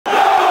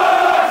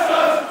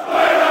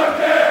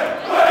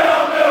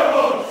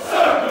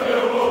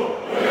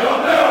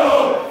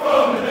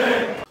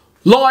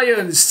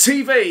Lions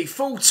TV,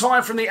 full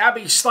time from the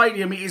Abbey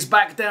Stadium. It is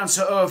back down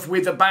to earth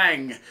with a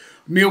bang.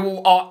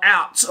 Millwall are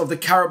out of the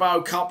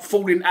Carabao Cup,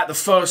 falling at the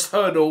first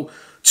hurdle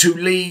to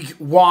League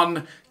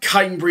One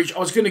Cambridge. I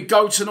was going to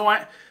go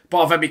tonight,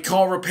 but I've had my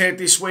car repaired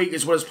this week,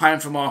 as well as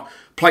paying for my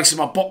place in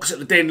my box at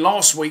the Den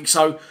last week.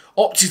 So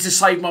opted to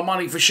save my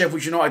money for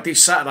Sheffield United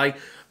this Saturday,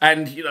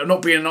 and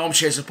not being an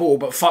armchair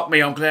supporter, but fuck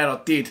me, I'm glad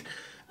I did.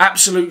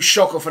 Absolute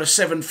shocker for the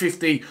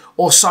 750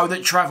 or so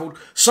that travelled.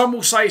 Some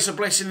will say it's a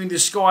blessing in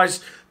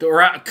disguise that we're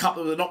out a cup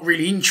that they're not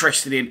really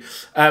interested in.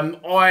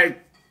 I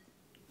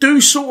do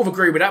sort of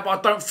agree with that, but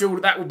I don't feel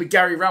that would be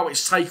Gary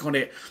Rowett's take on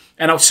it.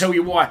 And I'll tell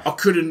you why. I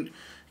couldn't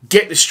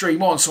get the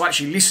stream on, so I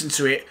actually listened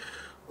to it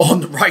on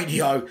the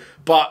radio,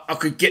 but I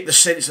could get the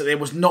sense that there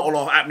was not a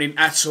lot happening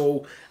at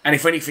all. And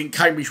if anything,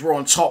 Cambridge were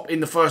on top in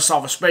the first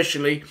half,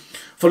 especially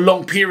for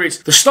long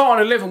periods. The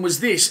starting 11 was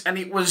this, and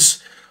it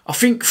was, I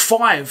think,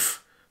 5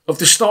 of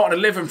the starting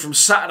 11 from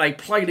Saturday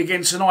played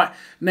again tonight.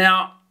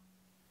 Now,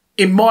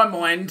 in my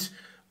mind,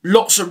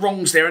 lots of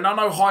wrongs there, and I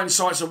know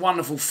hindsight's a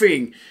wonderful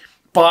thing,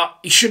 but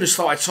he should have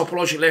started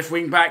Topologic left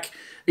wing back.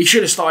 He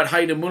should have started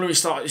Hayden Muller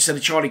instead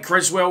of Charlie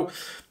Creswell.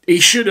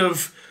 He should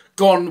have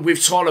gone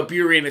with Tyler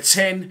Bury in a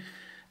 10,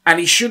 and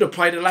he should have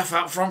played a left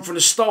out front from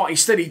the start.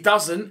 Instead, he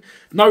doesn't.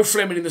 No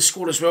Fleming in the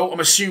squad as well.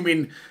 I'm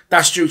assuming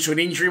that's due to an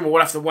injury.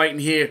 We'll have to wait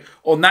and hear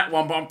on that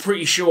one, but I'm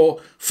pretty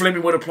sure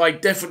Fleming would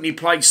have definitely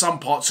played some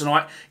part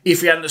tonight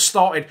if he hadn't have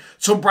started.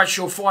 Tom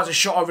Bradshaw fires a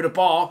shot over the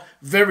bar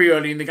very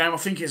early in the game. I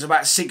think it's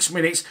about 6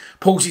 minutes.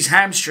 Pulls his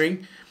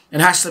hamstring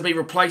and has to be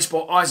replaced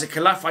by Isaac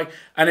Kalafe.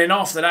 And then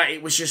after that,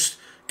 it was just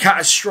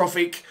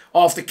catastrophic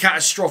after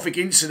catastrophic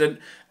incident.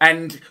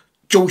 And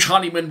George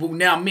Honeyman will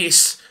now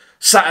miss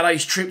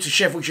Saturday's trip to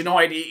Sheffield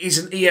United. It is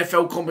an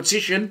EFL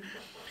competition,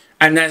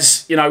 and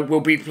as you know, we'll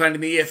be playing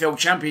in the EFL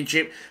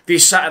Championship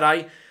this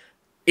Saturday.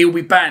 He'll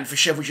be banned for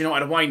Sheffield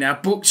United away now.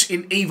 Booked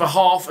in either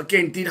half.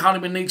 Again, did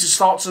Honeyman need to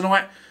start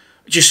tonight?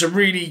 Just some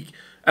really,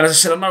 and as I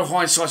said, I know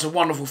hindsight's a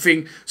wonderful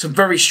thing. Some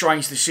very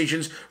strange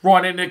decisions.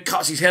 Ryan Leonard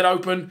cuts his head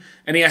open,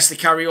 and he has to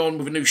carry on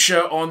with a new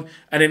shirt on.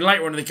 And then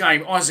later on in the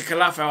game, Isaac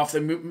Kalafe,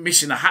 after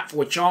missing a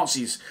hatful of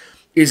chances,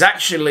 is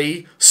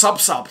actually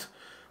sub-subbed,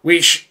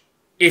 which,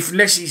 if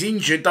Leslie's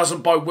injured,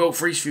 doesn't bode well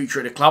for his future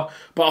at the club.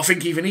 But I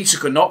think even he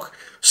took a knock.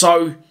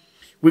 So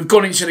we've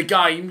gone into the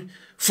game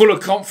full of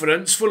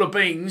confidence, full of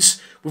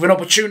beans, with an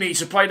opportunity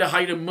to play the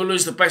Hayden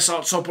Mullers, the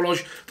Bessart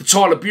Topolog, the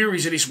Tyler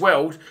Burys of this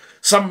world.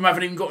 Some of them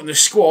haven't even got in the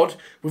squad.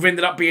 We've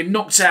ended up being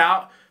knocked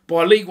out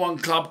by a League One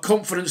club,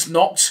 confidence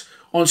knocked.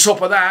 On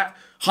top of that,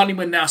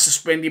 Honeyman now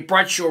suspended,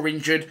 Bradshaw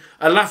injured,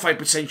 Alafe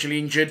potentially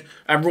injured,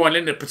 and Ryan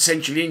Leonard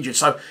potentially injured.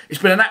 So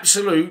it's been an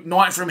absolute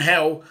night from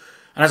hell.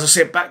 And as I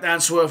said, back down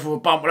to earth with a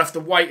bump. We'll have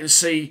to wait and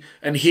see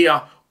and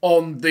hear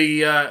on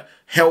the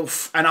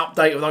health and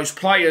update of those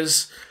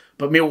players.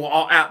 But Millwall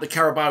are out the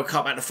Carabao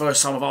Cup at the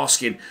first time of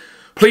asking.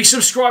 Please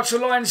subscribe to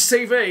Lions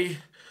TV.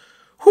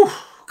 Whew,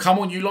 come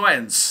on, you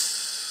Lions.